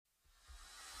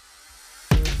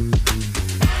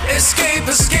Escape,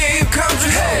 escape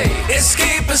country, hey.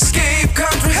 Escape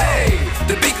country, hey.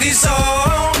 The Big D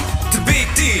Zone, the Big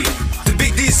D, the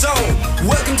Big D Zone.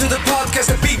 Welcome to the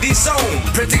podcast, the Big D Zone.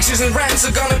 Predictions and rants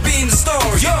are gonna be in the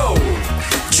store, yo.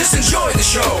 Just enjoy the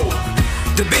show,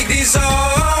 the Big D Zone.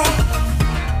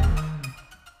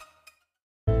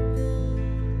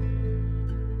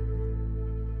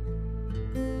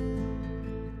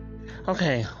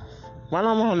 Okay, while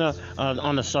I'm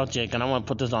on the subject, and I want to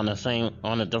put this on a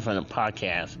different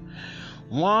podcast.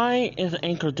 Why is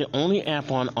Anchor the only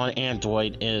app on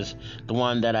Android is the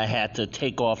one that I had to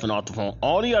take off and off the phone?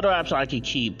 All the other apps I could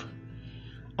keep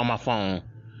on my phone,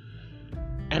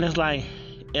 and it's like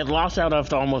it lost out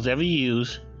after almost every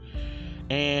use.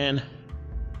 And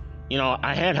you know,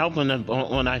 I had help when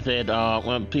I said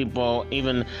when people,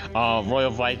 even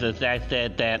Royal Vices, that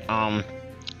said that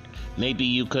maybe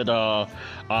you could update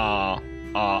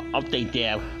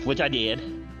that, which I did,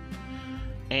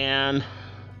 and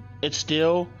it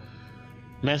still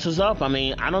messes up. I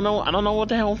mean, I don't know what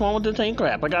the hell's wrong with this Anchor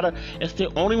app. It's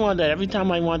the only one that every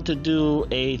time I want to do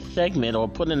a segment or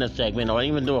put in a segment or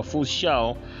even do a full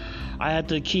show, I had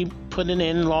to keep putting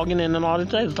in, logging in, and all the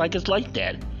things. It's like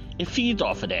that. It feeds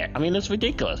off of that. I mean, it's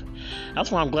ridiculous.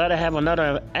 That's why I'm glad I have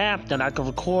another app that I can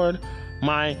record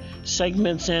my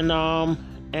segments and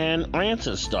rants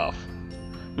and stuff.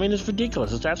 I mean, it's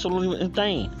ridiculous. It's absolutely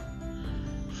insane.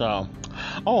 So,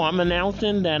 I'm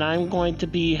announcing that I'm going to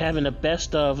be having a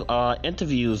best of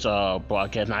interviews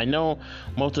broadcast. And I know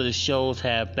most of the shows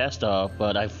have best of,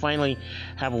 but I finally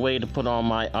have a way to put on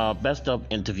my best of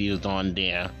interviews on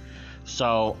there.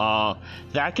 So,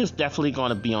 that is definitely going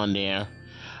to be on there.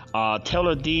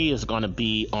 Taylor D is going to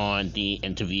be on the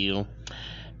interview.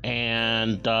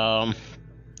 And,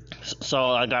 so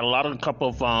I got a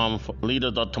couple of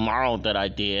leaders of tomorrow that I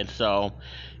did. So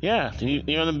yeah,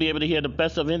 you're gonna be able to hear the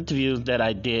best of interviews that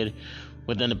I did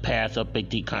within the past of Big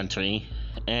D Country,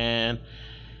 and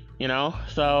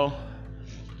so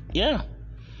yeah.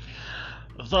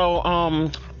 So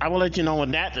I will let you know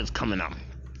when that is coming up.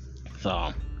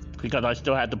 So because I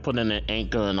still had to put in an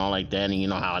Anchor and all like that, and you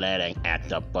know how that ain't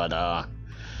act up. But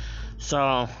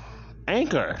so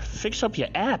Anchor, fix up your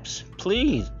apps,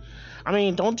 please. I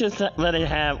mean, don't just let it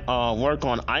have work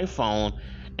on iPhone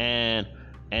and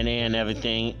then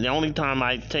everything. The only time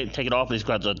I take it off is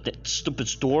because of stupid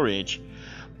storage.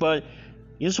 But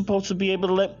you're supposed to be able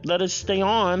to let it stay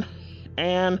on,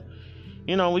 and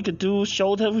we could do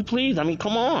shows as we please. I mean,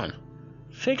 come on,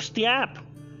 fix the app.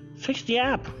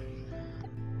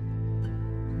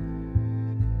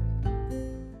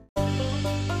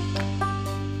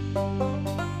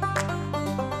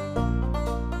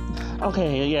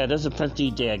 Okay, yeah, this is Prince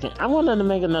DJ again. I wanted to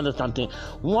make another something.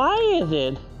 Why is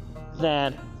it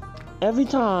that every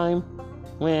time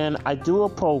when I do a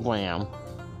program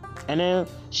and then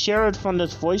share it from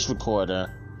this voice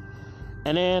recorder,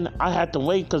 and then I have to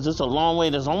wait because it's a long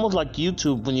wait. It's almost like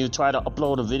YouTube when you try to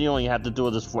upload a video and you have to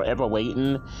do this forever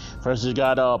waiting. First you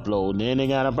gotta upload, then you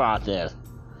gotta process.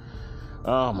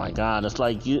 Oh my God, it's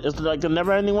like a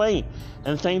never-ending wait.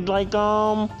 And things like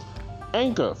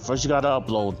Anchor. First you gotta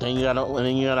upload, then you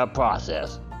gotta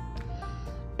process.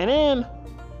 And then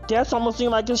that's almost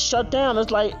seems like it's shut down.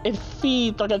 It's like it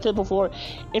feeds, like I said before,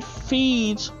 it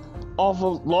feeds off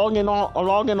of logging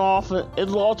off, it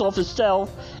logs off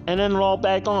itself and then log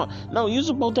back on. No, you're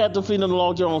supposed to have the freedom to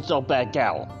log your own self back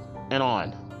out and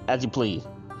on, as you please.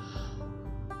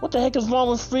 What the heck is wrong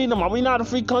with freedom? Are we not a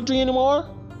free country anymore?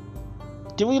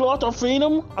 Did we lost our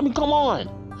freedom? I mean, come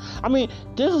on. I mean,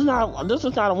 this is not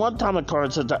a one-time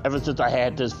occurrence ever since I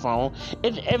had this phone.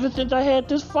 It's ever since I had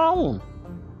this phone.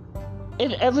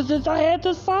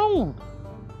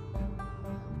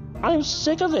 I'm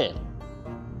sick of it.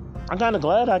 I'm kind of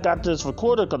glad I got this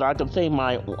recorder because I can save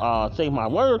my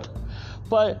work.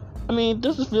 But I mean,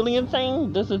 this is really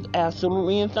insane. This is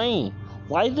absolutely insane.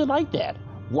 Why is it like that?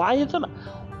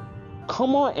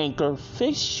 Come on, Anchor,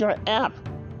 fix your app.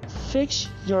 Fix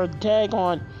your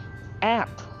daggone app.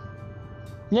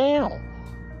 Now,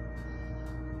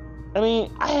 I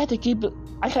mean, I had to keep,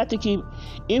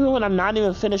 even when I'm not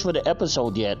even finished with the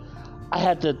episode yet, I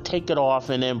had to take it off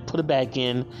and then put it back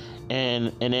in,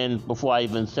 and then before I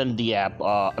even send the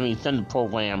send the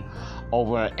program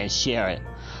over and share it.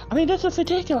 I mean, this is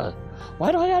ridiculous.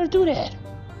 Why do I gotta do that?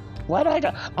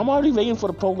 I'm already waiting for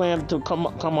the program to come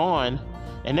on,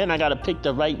 and then I gotta pick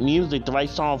the right music, the right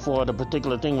song for the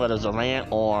particular thing, whether it's a rant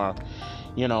or,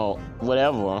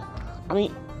 whatever. I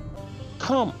mean,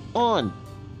 come on,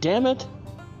 damn it.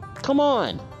 Come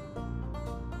on.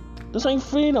 This ain't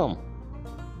freedom.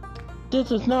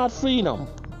 This is not freedom.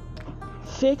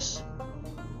 Fix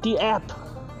the app.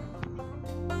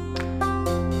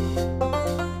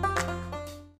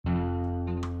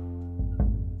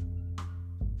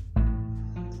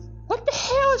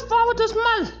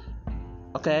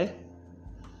 Okay?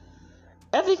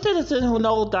 Every citizen who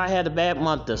knows that I had a bad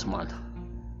month this month.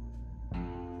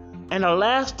 And the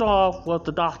last straw was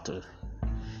the doctor.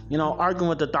 Arguing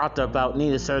with the doctor about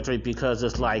needing surgery because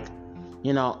it's like,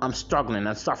 I'm struggling,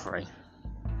 I'm suffering.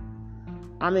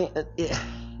 I mean,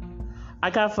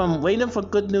 I got from waiting for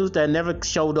good news that never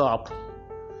showed up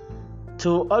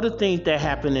to other things that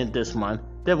happened in this month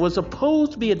that was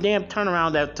supposed to be a damn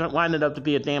turnaround that winded up to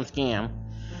be a damn scam.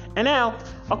 And now,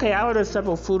 okay, I ordered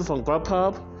several food from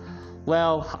Grubhub.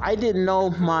 Well, I didn't know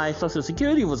my Social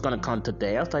Security was going to come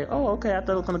today. I was like, oh, okay, I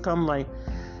thought it was going to come like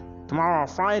tomorrow or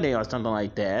Friday or something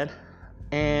like that.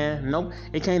 And nope,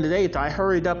 it came today, so I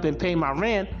hurried up and paid my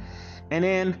rent. And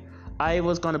then I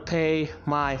was going to pay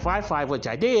my Wi-Fi, which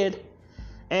I did.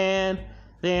 And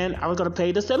then I was going to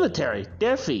pay the cemetery,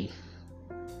 their fee.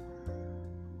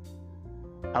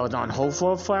 I was on hold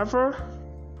for forever.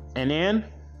 And then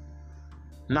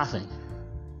nothing.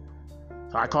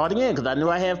 So I called again because I knew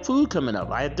I had food coming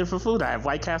up. I had different food. I have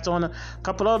White Castle and a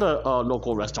couple other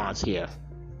local restaurants here.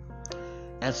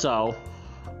 And so,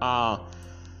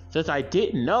 since I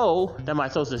didn't know that my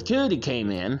Social Security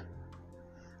came in,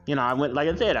 I went, like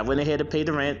I said, I went ahead and paid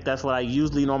the rent. That's what I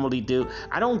usually normally do.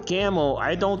 I don't gamble.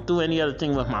 I don't do any other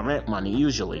thing with my rent money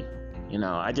usually.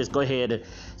 I just go ahead and,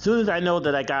 as soon as I know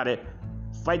that I got it,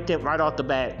 right off the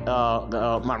bat,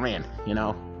 my rent,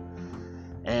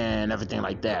 and everything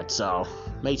like that. So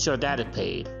make sure that is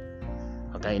paid.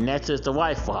 Okay, next is the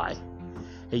Wi-Fi.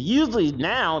 And usually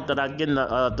now that I get in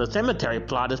the cemetery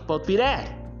plot, it's supposed to be that.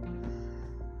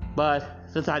 But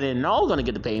since I didn't know I was going to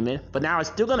get the payment, but now I'm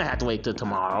still going to have to wait till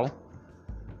tomorrow.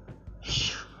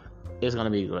 It's going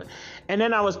to be good. And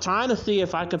then I was trying to see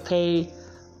if I could pay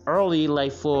early,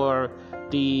 like for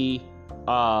the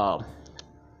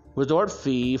resort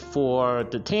fee for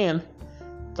the 10th.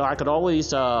 So I could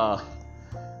always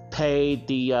pay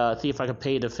the see if I could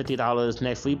pay the $50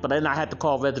 next week, but then I had to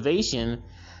call reservation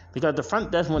because the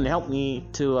front desk wouldn't help me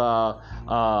to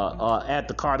add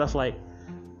the card. I was like,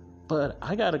 but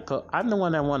I gotta go. I'm the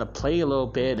one that want to play a little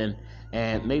bit,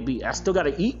 and maybe I still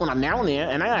gotta eat when I'm down there,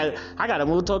 and I gotta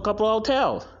move to a couple of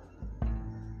hotels.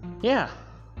 Yeah,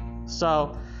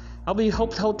 so I'll be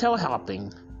hotel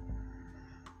hopping.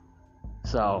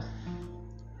 So,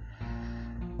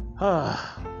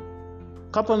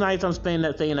 couple of nights I'm staying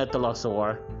at the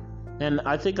Luxor, and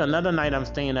I think another night I'm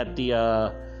staying at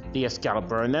the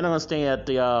Excalibur, and then I'm gonna stay at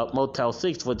the Motel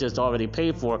 6, which is already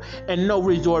paid for, and no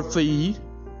resort fee,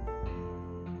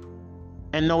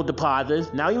 and no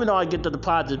deposits. Now, even though I get the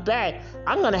deposits back,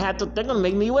 they're gonna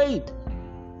make me wait.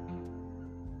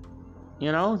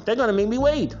 They're gonna make me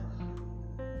wait.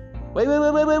 Wait.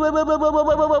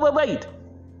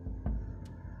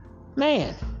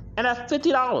 Man, and that's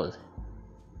 $50.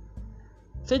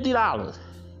 $50. I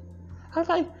was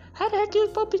like, how the heck are you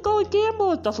supposed to go and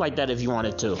gamble and stuff like that if you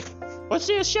wanted to? Or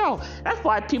see a show. That's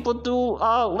why people do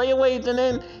layaways and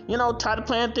then, try to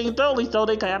plan things early so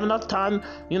they can have enough time,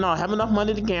 have enough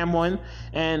money to gamble in.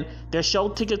 And their show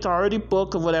tickets are already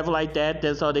booked or whatever like that,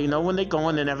 so they know when they're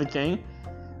going and everything.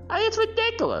 It's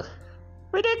ridiculous.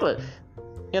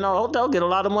 They'll get a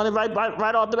lot of money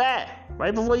right off the bat.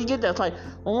 Right before you get there. It's like,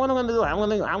 well, what am I going to do? I'm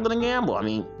going to gamble. I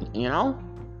mean,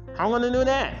 how am I going to do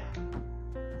that?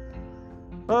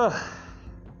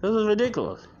 This is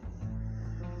ridiculous.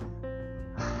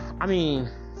 I mean,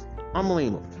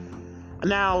 unbelievable.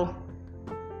 Now,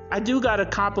 I do gotta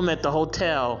compliment the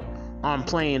hotel on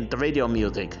playing the radio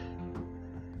music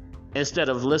instead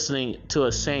of listening to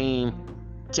the same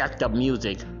jacked up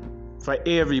music for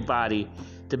everybody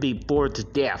to be bored to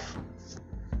death.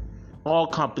 All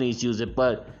companies use it,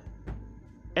 but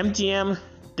MGM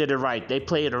did it right. They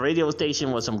played a radio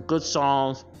station with some good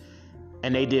songs,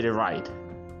 and they did it right.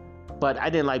 But I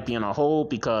didn't like being on hold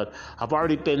because I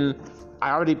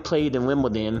already played in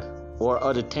Wimbledon or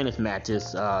other tennis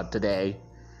matches today.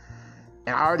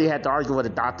 And I already had to argue with a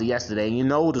doctor yesterday. And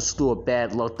the slew of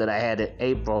bad luck that I had in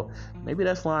April. Maybe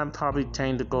that's why I'm probably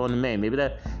trained to go in May. Maybe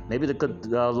the good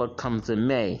luck comes in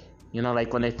May.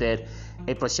 Like when they said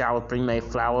April showers bring May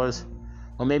flowers.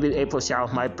 Or maybe the April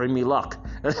showers might bring me luck.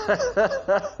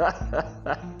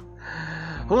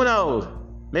 Who knows?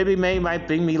 Maybe May might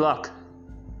bring me luck.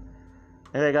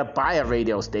 Maybe I gotta buy a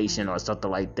radio station or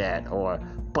something like that. Or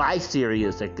buy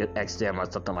Sirius XM or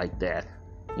something like that.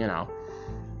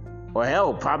 Or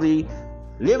hell, probably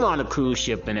live on a cruise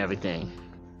ship and everything.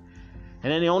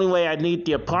 And then the only way I need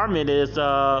the apartment is,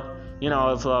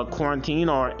 if quarantine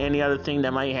or any other thing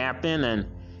that might happen and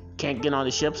can't get on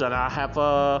the ships, and I'll have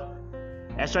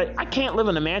that's right, I can't live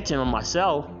in a mansion on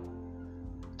myself.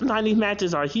 Sometimes these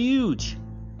mansions are huge.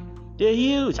 They're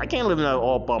huge. I can't live in it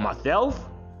all by myself.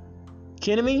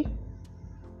 Kidding me?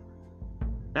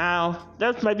 Now,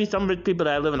 there's maybe some rich people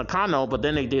that live in a condo, but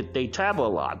then they travel a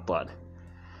lot. But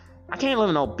I can't live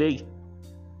in no big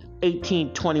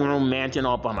 18, 20 room mansion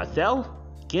all by myself.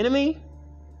 Kidding me?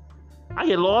 I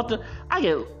get lost. I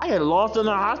get lost in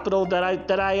a hospital that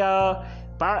I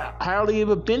hardly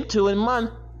ever been to in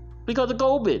months because of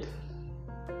COVID.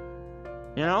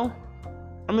 You know?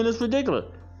 I mean, it's ridiculous.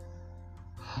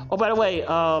 Oh, by the way,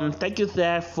 thank you,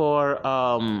 Zach, for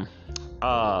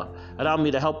allowing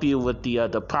me to help you with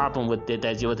the problem with it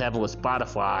that you was having with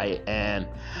Spotify. And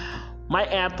my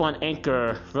app on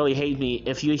Anchor really hates me.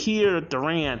 If you hear the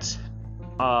rant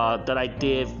that I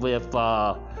did with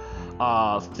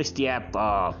fix the app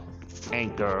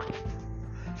Anchor,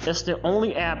 it's the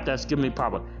only app that's giving me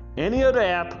problem. Any other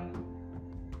app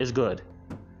is good.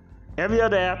 Every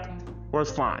other app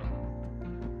works fine.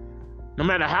 No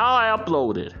matter how I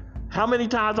upload it, how many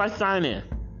times I sign in,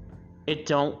 it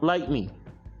don't like me.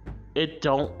 It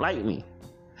don't like me.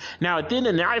 Now, it did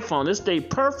in the iPhone. It stayed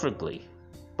perfectly.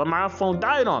 But my iPhone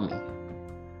died on me.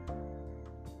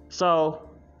 So,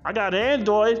 I got an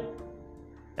Android,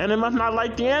 and it must not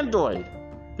like the Android.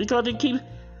 Because it keeps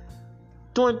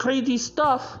doing crazy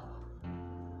stuff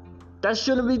that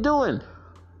shouldn't be doing.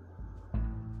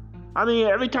 I mean,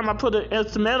 every time I put an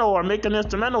instrumental or make an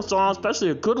instrumental song, especially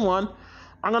a good one,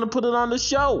 I'm going to put it on the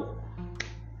show.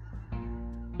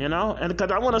 You know? And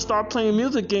because I want to start playing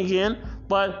music again,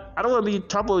 but I don't want to be in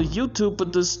trouble with YouTube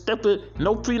with this stupid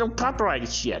no freedom copyright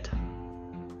shit.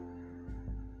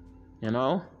 You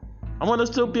know? I want to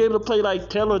still be able to play like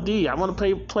Taylor D. I want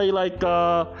to play like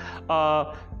the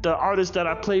artists that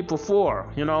I played before,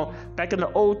 you know, back in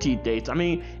the OT days. I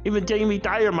mean, even Jamie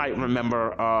Dyer might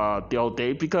remember the old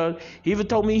days because he even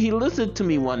told me he listened to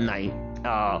me one night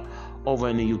over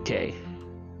in the UK.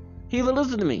 He even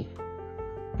listened to me.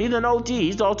 He's an OG.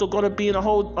 He's also going to be in the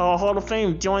Hall of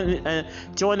Fame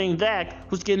joining Zach,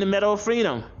 who's getting the Medal of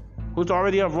Freedom, who's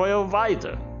already a royal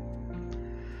advisor.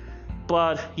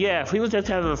 But yeah, if we was just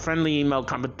having a friendly email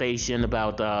conversation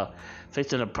about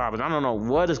fixing the problem, I don't know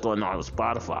what is going on with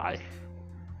Spotify.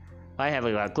 I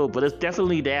haven't got a clue, but it's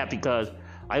definitely that because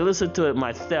I listened to it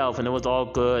myself and it was all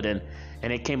good and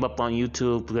it came up on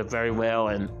YouTube very well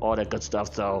and all that good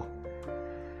stuff. So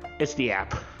it's the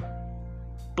app.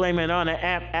 Blame it on the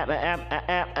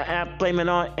app. Blame it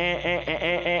on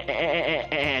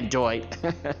Android.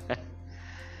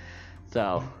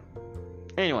 So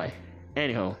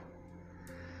anywho.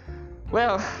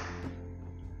 Well,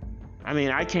 I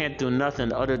mean, I can't do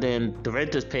nothing other than the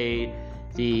rent is paid,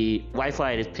 the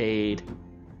Wi-Fi is paid.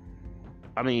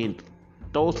 I mean,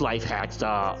 those life hacks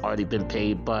are already been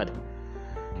paid, but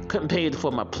couldn't pay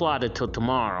for my plot until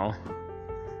tomorrow.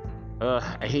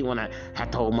 I hate when I have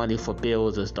to hold money for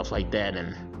bills and stuff like that,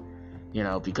 and you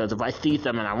know, because if I see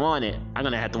something and I want it, I'm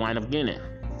gonna have to wind up getting it.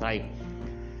 Like,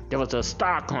 there was a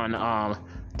stock on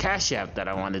Cash App that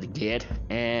I wanted to get,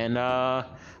 and I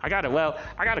got it. Well,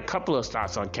 I got a couple of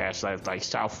stocks on Cash App, like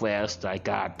Southwest. I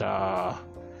got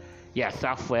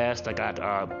Southwest. I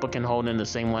got Book and Holding, the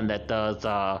same one that does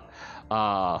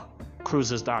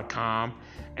Cruises.com,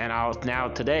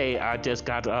 and today I just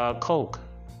got Coke.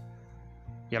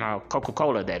 You know,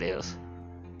 Coca-Cola, that is.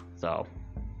 So,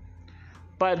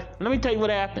 but let me tell you what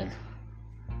happened.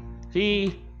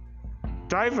 The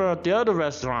driver of the other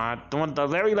restaurant, the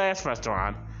very last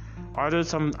restaurant, I ordered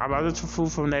some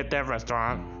food from that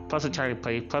restaurant, plus a Chinese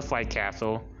place, plus White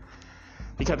Castle,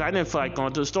 because I didn't feel like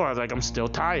going to the store. I was like, I'm still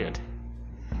tired.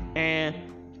 And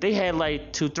they had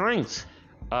like two drinks,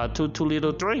 two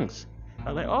little drinks.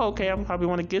 I was like, oh, okay, I probably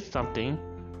want to get something.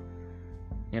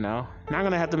 You know, now I'm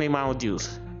gonna have to make my own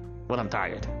juice when I'm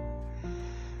tired.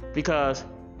 Because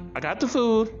I got the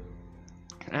food,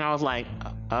 and I was like,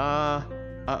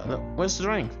 what's the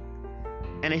drink?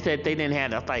 And they said they didn't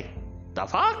have it. I was like, the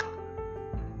fuck?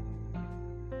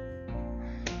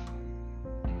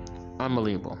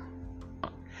 Unbelievable.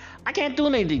 I can't do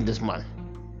anything this month.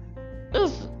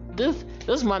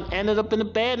 This month ended up in a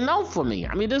bad note for me.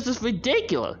 I mean, this is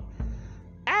ridiculous.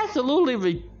 Absolutely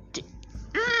ridiculous.